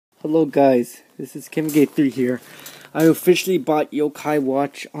Hello guys, this is KevGate3 here. I officially bought Yokai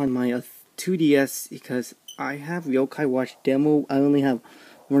Watch on my 2DS because I have Yokai Watch demo. I only have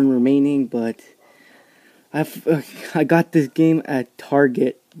one remaining, but I got this game at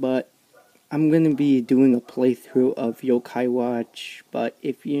Target, but I'm going to be doing a playthrough of Yokai Watch. But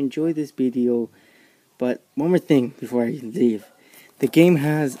if you enjoy this video, but one more thing before I leave. The game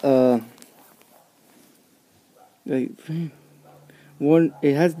has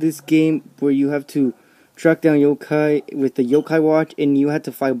it has this game where you have to track down yokai with the yokai watch, and you have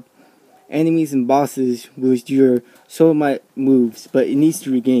to fight enemies and bosses with your soul moves, but it needs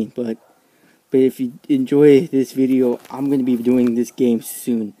to regain. But if you enjoy this video, I'm going to be doing this game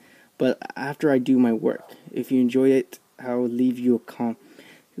soon, but after I do my work. If you enjoy it, I'll leave you a comment.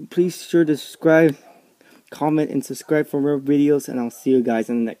 Please sure to subscribe, comment, and subscribe for more videos, and I'll see you guys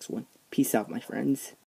in the next one. Peace out, my friends.